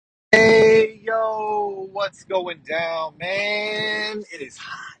what's going down, man? It is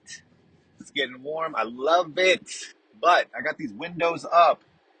hot. It's getting warm. I love it. But I got these windows up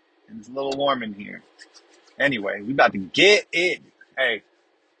and it's a little warm in here. Anyway, we about to get it. Hey,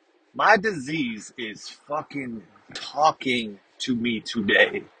 my disease is fucking talking to me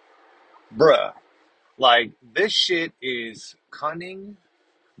today. Bruh. Like, this shit is cunning,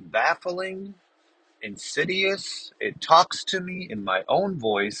 baffling, insidious. It talks to me in my own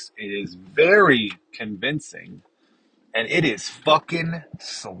voice. It is very convincing. And it is fucking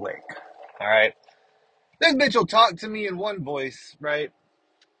slick. All right. This bitch will talk to me in one voice, right?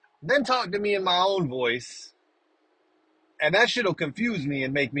 Then talk to me in my own voice. And that shit'll confuse me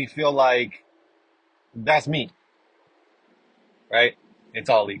and make me feel like that's me, right? It's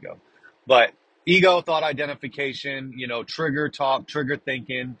all ego. But ego, thought identification, trigger talk, trigger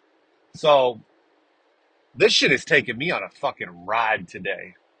thinking. So this shit is taking me on a fucking ride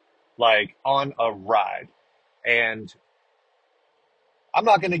today. Like on a ride. And I'm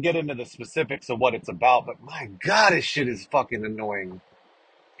not going to get into the specifics of what it's about, but my God, this shit is fucking annoying.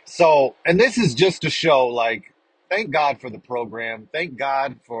 So, and this is just to show, like, thank God for the program. Thank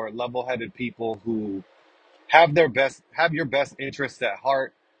God for level-headed people who have your best interests at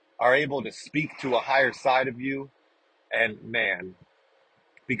heart, are able to speak to a higher side of you. And man,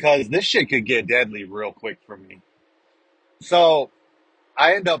 because this shit could get deadly real quick for me. So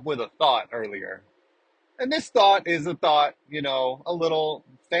I end up with a thought earlier. And this thought is a thought, a little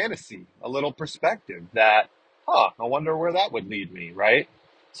fantasy, a little perspective that, I wonder where that would lead me, right?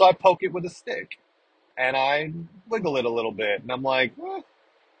 So I poke it with a stick and I wiggle it a little bit and I'm like,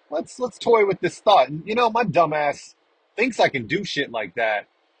 let's toy with this thought. And my dumbass thinks I can do shit like that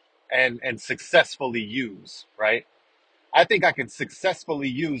and successfully use, right? I think I can successfully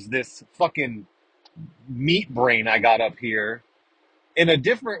use this fucking meat brain I got up here in a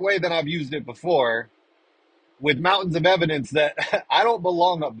different way than I've used it before, with mountains of evidence that I don't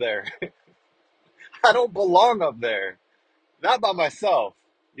belong up there. I don't belong up there. Not by myself.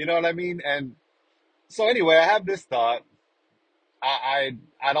 You know what I mean? And so anyway, I have this thought. I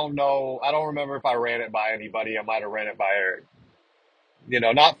don't know. I don't remember if I ran it by anybody. I might have ran it by Eric.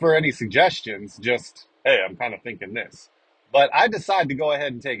 Not for any suggestions, just, hey, I'm kind of thinking this. But I decide to go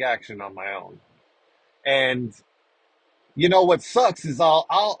ahead and take action on my own. And what sucks is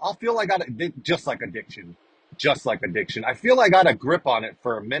I'll feel like just like addiction. Just like addiction. I feel like I got a grip on it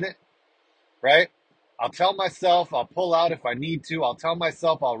for a minute, right? I'll tell myself I'll pull out if I need to. I'll tell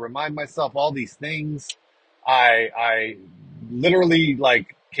myself, I'll remind myself all these things. I literally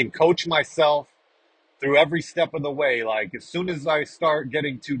like can coach myself through every step of the way. Like as soon as I start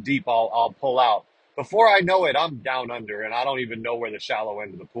getting too deep, I'll pull out. Before I know it, I'm down under and I don't even know where the shallow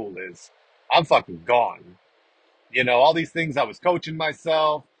end of the pool is. I'm fucking gone. All these things I was coaching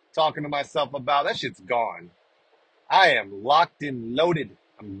myself, talking to myself about, that shit's gone. I am locked and loaded.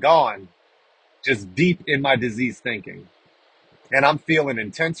 I'm gone. Just deep in my disease thinking. And I'm feeling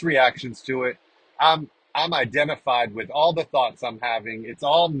intense reactions to it. I'm identified with all the thoughts I'm having. It's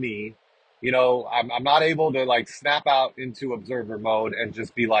all me. I'm not able to like snap out into observer mode and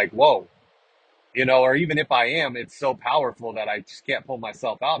just be like, whoa, or even if I am, it's so powerful that I just can't pull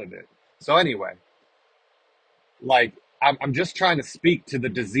myself out of it. So anyway, like I'm just trying to speak to the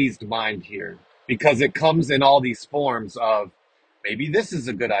diseased mind here because it comes in all these forms of maybe this is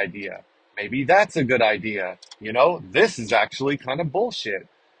a good idea. Maybe that's a good idea. This is actually kind of bullshit.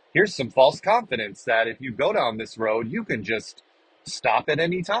 Here's some false confidence that if you go down this road, you can just stop at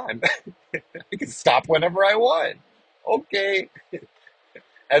any time. I can stop whenever I want. Okay.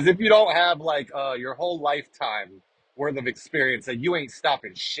 As if you don't have like your whole lifetime worth of experience that you ain't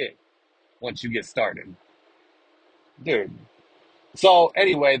stopping shit once you get started. Dude. So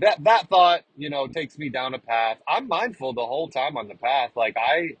anyway, that thought, takes me down a path. I'm mindful the whole time on the path. Like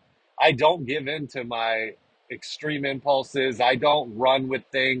I don't give in to my extreme impulses. I don't run with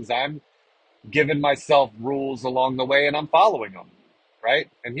things. I'm giving myself rules along the way and I'm following them. Right?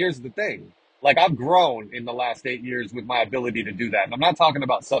 And here's the thing. Like I've grown in the last 8 years with my ability to do that. And I'm not talking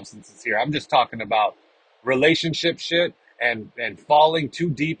about substances here. I'm just talking about relationship shit and falling too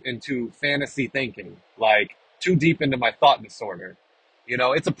deep into fantasy thinking. Like too deep into my thought disorder.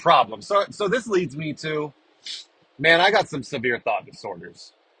 It's a problem. So this leads me to, man, I got some severe thought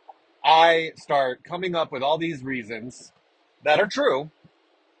disorders. I start coming up with all these reasons that are true.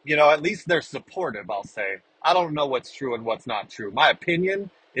 At least they're supportive, I'll say. I don't know what's true and what's not true. My opinion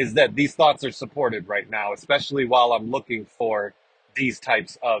is that these thoughts are supported right now, especially while I'm looking for these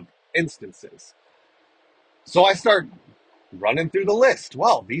types of instances. So I start running through the list.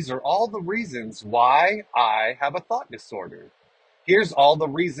 Well, these are all the reasons why I have a thought disorder. Here's all the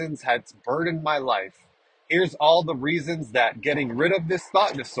reasons that's burdened my life. Here's all the reasons that getting rid of this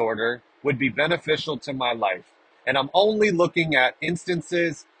thought disorder would be beneficial to my life. And I'm only looking at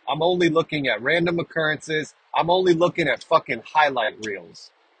instances, I'm only looking at random occurrences, I'm only looking at fucking highlight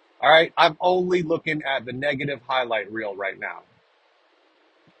reels. All right? I'm only looking at the negative highlight reel right now.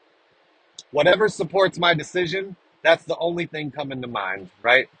 Whatever supports my decision, that's the only thing coming to mind,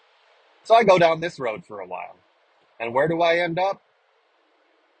 right? So I go down this road for a while. And where do I end up?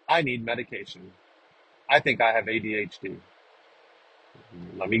 I need medication. I think I have ADHD.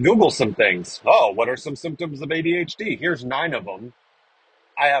 Let me Google some things. Oh, what are some symptoms of ADHD? Here's 9 of them.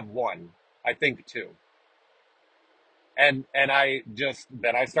 I have one. I think 2. And I just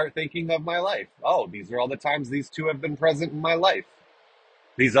then I start thinking of my life. Oh, these are all the times these 2 have been present in my life.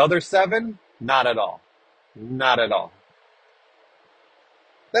 These other 7, not at all. Not at all.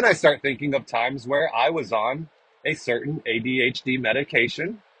 Then I start thinking of times where I was on a certain ADHD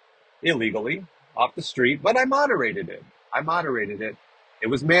medication illegally off the street, but I moderated it. I moderated it. It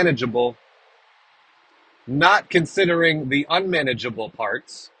was manageable, not considering the unmanageable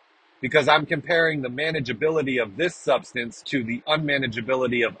parts, because I'm comparing the manageability of this substance to the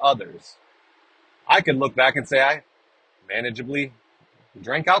unmanageability of others. I could look back and say I manageably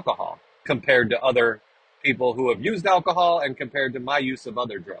drank alcohol compared to other people who have used alcohol and compared to my use of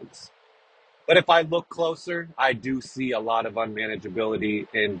other drugs. But if I look closer, I do see a lot of unmanageability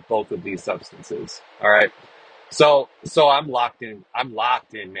in both of these substances. All right. So I'm locked in. I'm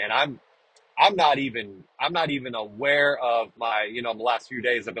locked in, man. I'm not even aware of my, the last few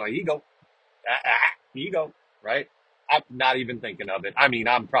days I've been like, ego, ego, right? I'm not even thinking of it. I mean,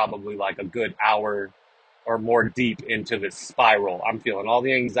 I'm probably like a good hour or more deep into this spiral. I'm feeling all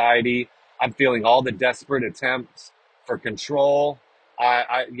the anxiety. I'm feeling all the desperate attempts for control.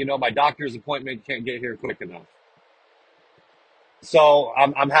 My doctor's appointment can't get here quick enough. So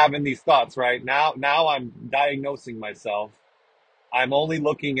I'm having these thoughts right now. Now I'm diagnosing myself. I'm only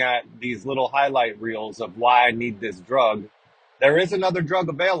looking at these little highlight reels of why I need this drug. There is another drug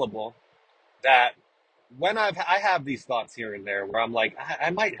available that when I have these thoughts here and there where I'm like,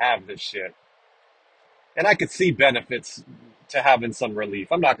 I might have this shit. And I could see benefits to having some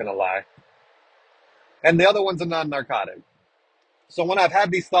relief. I'm not going to lie. And the other one's a non-narcotic. So when I've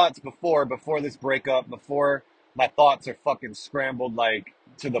had these thoughts before this breakup, before my thoughts are fucking scrambled, like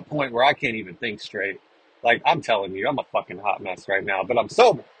to the point where I can't even think straight. Like I'm telling you, I'm a fucking hot mess right now, but I'm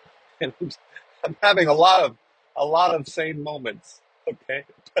sober. And I'm having a lot of sane moments. Okay.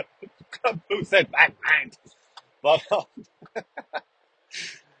 Who said that? But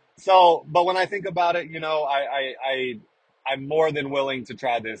but when I think about it, I'm more than willing to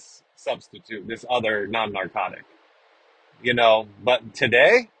try this substitute, this other non-narcotic, but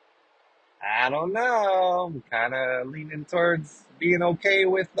today, I don't know. I'm kind of leaning towards being okay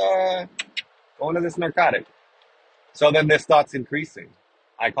with going to this narcotic. So then this thought's increasing.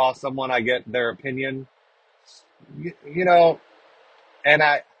 I call someone, I get their opinion, you, you know, and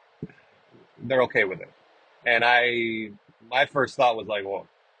they're okay with it. And my first thought was like, well,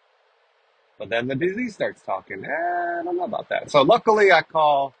 but then the disease starts talking. I don't know about that. So luckily, I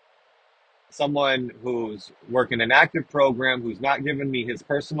call someone who's working an active program, who's not giving me his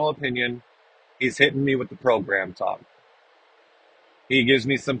personal opinion. He's hitting me with the program talk. He gives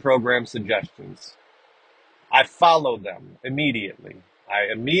me some program suggestions. I follow them immediately.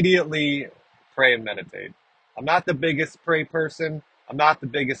 I immediately pray and meditate. I'm not the biggest pray person. I'm not the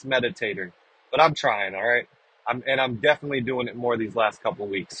biggest meditator, but I'm trying, all right? I'm definitely doing it more these last couple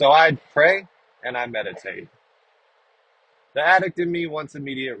of weeks. So I pray and I meditate. The addict in me wants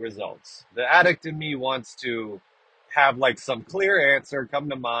immediate results. The addict in me wants to have like some clear answer come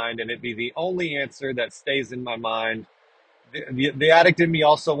to mind and it be the only answer that stays in my mind. The addict in me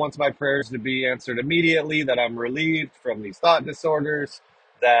also wants my prayers to be answered immediately, that I'm relieved from these thought disorders,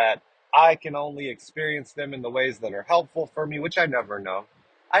 that I can only experience them in the ways that are helpful for me, which I never know.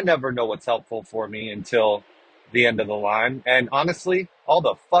 I never know what's helpful for me until the end of the line. And honestly, all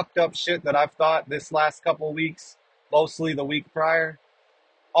the fucked up shit that I've thought this last couple weeks, mostly the week prior,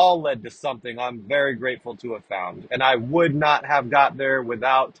 all led to something I'm very grateful to have found. And I would not have got there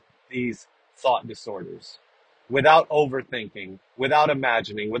without these thought disorders, without overthinking, without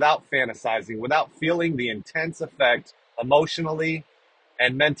imagining, without fantasizing, without feeling the intense effect emotionally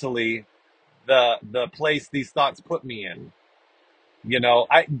and mentally the place these thoughts put me in.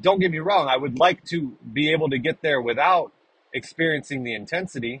 I don't get me wrong, I would like to be able to get there without experiencing the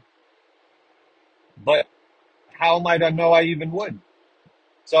intensity, but how am I to know I even would?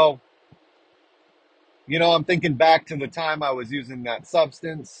 So, I'm thinking back to the time I was using that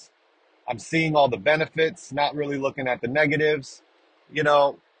substance. I'm seeing all the benefits, not really looking at the negatives.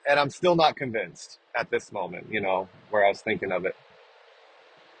 And I'm still not convinced at this moment, where I was thinking of it.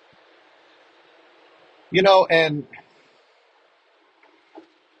 And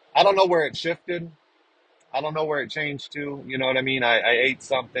I don't know where it shifted. I don't know where it changed to. You know what I mean? I ate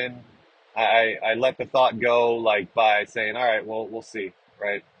something. I let the thought go, like, by saying, all right, well, we'll see.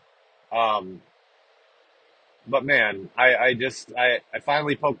 Right. Um, but man, I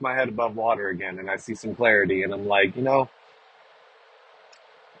finally poked my head above water again and I see some clarity and I'm like,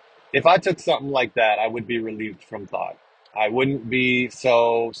 if I took something like that, I would be relieved from thought. I wouldn't be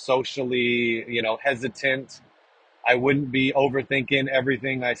so socially, hesitant. I wouldn't be overthinking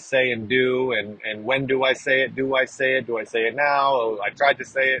everything I say and do. And when do I say it? Do I say it? Do I say it now? Oh, I tried to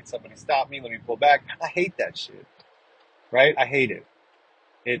say it. Somebody stop me. Let me pull back. I hate that shit, right? I hate it.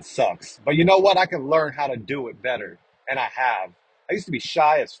 It sucks. But you know what? I can learn how to do it better. And I have. I used to be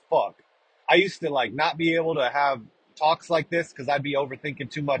shy as fuck. I used to like not be able to have talks like this because I'd be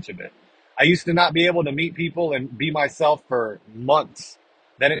overthinking too much of it. I used to not be able to meet people and be myself for months.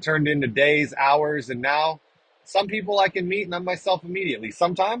 Then it turned into days, hours, and now some people I can meet and I'm myself immediately.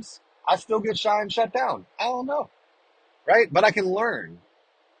 Sometimes I still get shy and shut down. I don't know, right? But I can learn.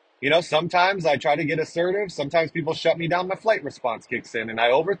 Sometimes I try to get assertive. Sometimes people shut me down. My flight response kicks in and I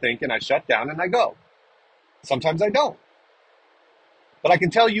overthink and I shut down and I go. Sometimes I don't. But I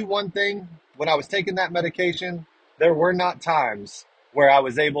can tell you one thing. When I was taking that medication, there were not times where I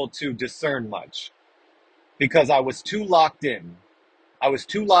was able to discern much because I was too locked in. I was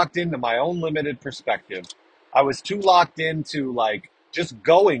too locked into my own limited perspective. I was too locked into like just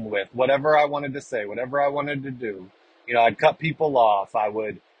going with whatever I wanted to say, whatever I wanted to do. I'd cut people off. I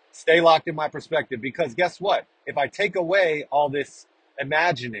would stay locked in my perspective because guess what? If I take away all this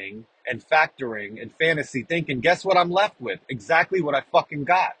imagining and factoring and fantasy thinking, guess what I'm left with? Exactly what I fucking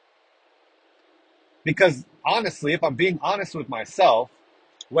got. Because honestly, if I'm being honest with myself,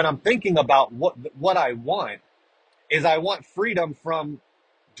 when I'm thinking about what I want is I want freedom from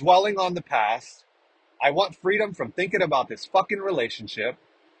dwelling on the past. I want freedom from thinking about this fucking relationship.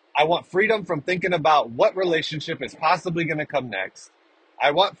 I want freedom from thinking about what relationship is possibly going to come next.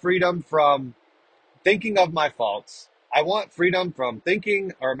 I want freedom from thinking of my faults. I want freedom from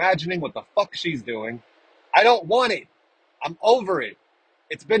thinking or imagining what the fuck she's doing. I don't want it. I'm over it.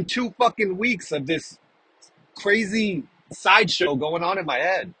 It's been 2 fucking weeks of this crazy sideshow going on in my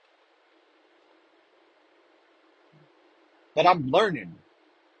head. But I'm learning.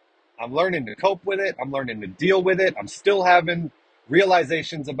 I'm learning to cope with it. I'm learning to deal with it. I'm still having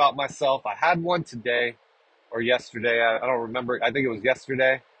realizations about myself. I had one today or yesterday. I don't remember. I think it was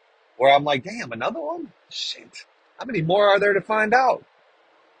yesterday where I'm like, damn, another one? Shit. How many more are there to find out?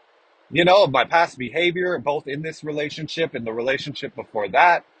 Of my past behavior, both in this relationship and the relationship before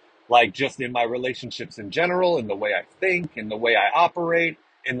that, like just in my relationships in general, in the way I think, in the way I operate,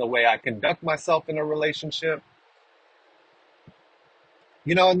 in the way I conduct myself in a relationship.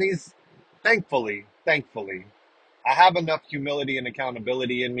 And thankfully, I have enough humility and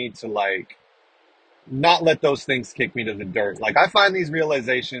accountability in me to like not let those things kick me to the dirt. Like I find these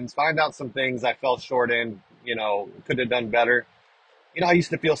realizations, find out some things I fell short in, could have done better. I used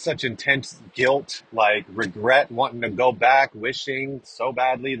to feel such intense guilt, like regret, wanting to go back, wishing so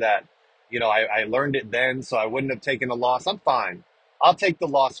badly that, I learned it then so I wouldn't have taken a loss. I'm fine. I'll take the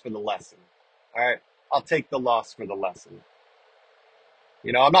loss for the lesson. All right. I'll take the loss for the lesson.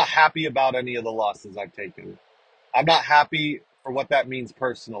 I'm not happy about any of the losses I've taken. I'm not happy for what that means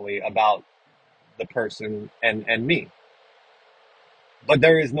personally about the person and me. But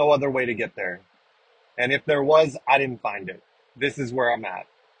there is no other way to get there. And if there was, I didn't find it. This is where I'm at.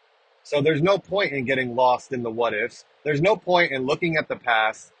 So there's no point in getting lost in the what ifs. There's no point in looking at the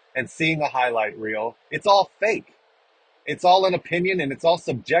past and seeing a highlight reel. It's all fake. It's all an opinion and it's all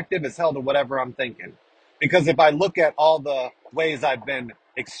subjective as hell to whatever I'm thinking. Because if I look at all the ways I've been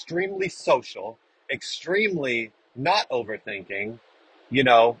extremely social, extremely not overthinking,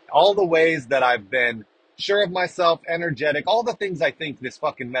 all the ways that I've been sure of myself, energetic, all the things I think this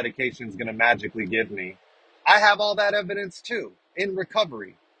fucking medication is going to magically give me, I have all that evidence too in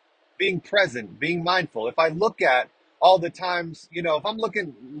recovery, being present, being mindful. If I look at all the times, if I'm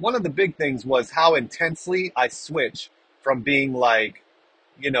looking, one of the big things was how intensely I switch from being like,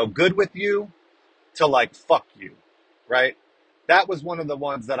 good with you to like, fuck you, right? That was one of the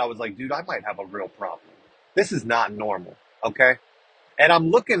ones that I was like, dude, I might have a real problem. This is not normal, okay? And I'm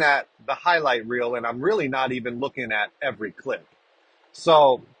looking at the highlight reel and I'm really not even looking at every clip.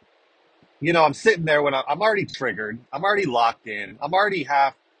 So, I'm sitting there when I'm already triggered. I'm already locked in. I'm already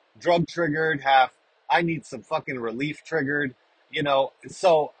half drug triggered, half I need some fucking relief triggered,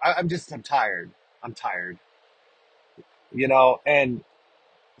 So I'm tired. I'm tired, and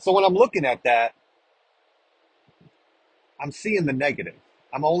So when I'm looking at that, I'm seeing the negative.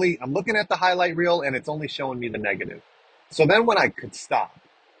 I'm looking at the highlight reel and it's only showing me the negative. So then when I could stop,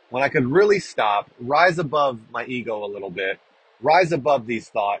 when I could really stop, rise above my ego a little bit, rise above these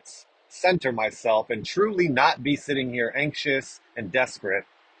thoughts, center myself and truly not be sitting here anxious and desperate,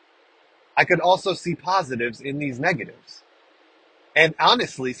 I could also see positives in these negatives. And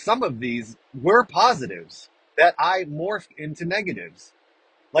honestly, some of these were positives that I morphed into negatives.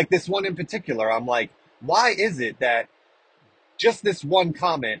 Like this one in particular, I'm like, why is it that just this one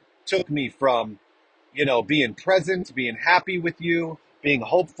comment took me from, being present, being happy with you, being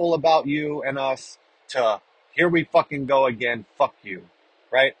hopeful about you and us to here we fucking go again, fuck you,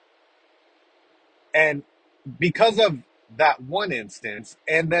 right? And because of that one instance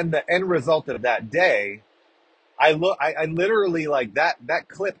and then the end result of that day, I literally like that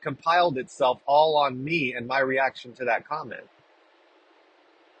clip compiled itself all on me and my reaction to that comment.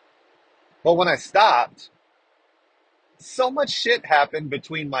 But when I stopped, so much shit happened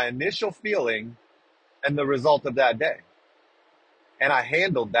between my initial feeling and the result of that day. And I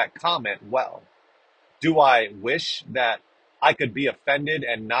handled that comment well. Do I wish that I could be offended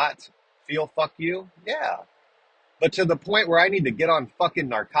and not feel fuck you? Yeah. But to the point where I need to get on fucking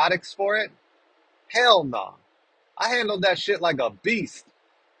narcotics for it? Hell no. I handled that shit like a beast.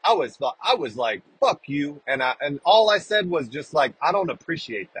 I was like, fuck you. And all I said was just like, I don't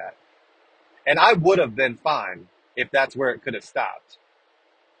appreciate that. And I would have been fine if that's where it could have stopped.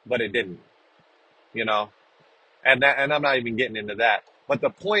 But it didn't, you know? And I'm not even getting into that. But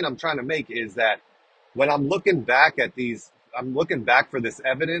the point I'm trying to make is that when I'm looking back for this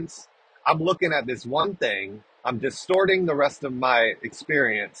evidence, I'm looking at this one thing, I'm distorting the rest of my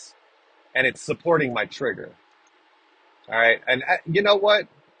experience, and it's supporting my trigger. All right. And you know what?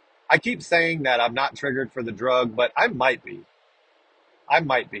 I keep saying that I'm not triggered for the drug, but I might be. I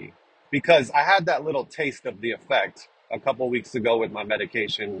might be. Because I had that little taste of the effect a couple weeks ago with my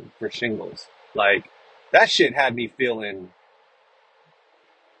medication for shingles. Like, that shit had me feeling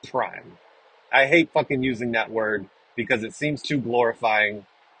prime. I hate fucking using that word because it seems too glorifying,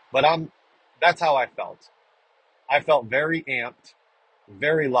 but that's how I felt. I felt very amped,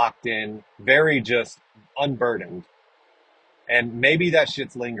 very locked in, very just unburdened. And maybe that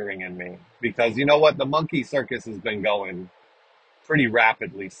shit's lingering in me because you know what? The monkey circus has been going pretty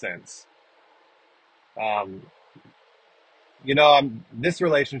rapidly since. Um, this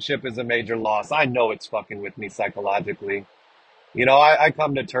relationship is a major loss. I know it's fucking with me psychologically. I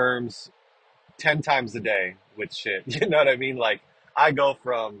come to terms 10 times a day with shit. You know what I mean? Like, I go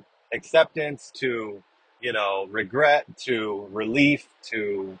from acceptance to, regret to relief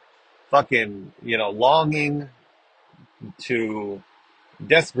to fucking, longing to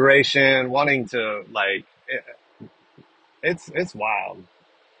desperation, wanting to, like, it's wild.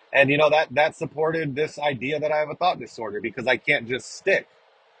 And, that supported this idea that I have a thought disorder because I can't just stick.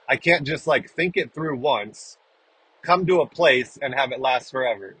 I can't just, like, think it through once, come to a place and have it last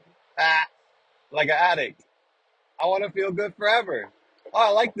forever. Ah, like an addict. I want to feel good forever. Oh,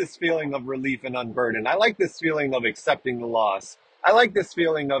 I like this feeling of relief and unburdened. I like this feeling of accepting the loss. I like this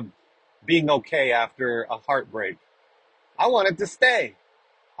feeling of being okay after a heartbreak. I want it to stay.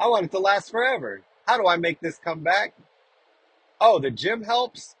 I want it to last forever. How do I make this come back? Oh, the gym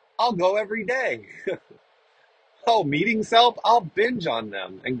helps? I'll go every day. Oh, meetings help? I'll binge on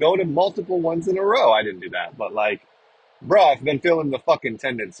them and go to multiple ones in a row. I didn't do that, but like, bro, I've been feeling the fucking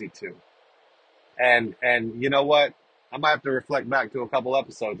tendency to. And you know what? I might have to reflect back to a couple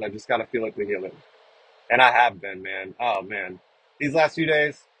episodes. I just gotta feel it to heal it. And I have been, man. Oh man. These last few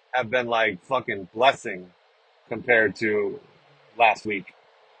days have been like fucking blessing compared to last week.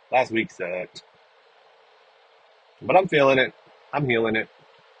 Last week sucked. But I'm feeling it. I'm healing it.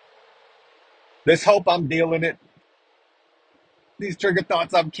 This hope I'm dealing it. These trigger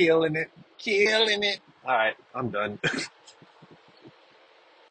thoughts I'm killing it. Killing it. Alright, I'm done.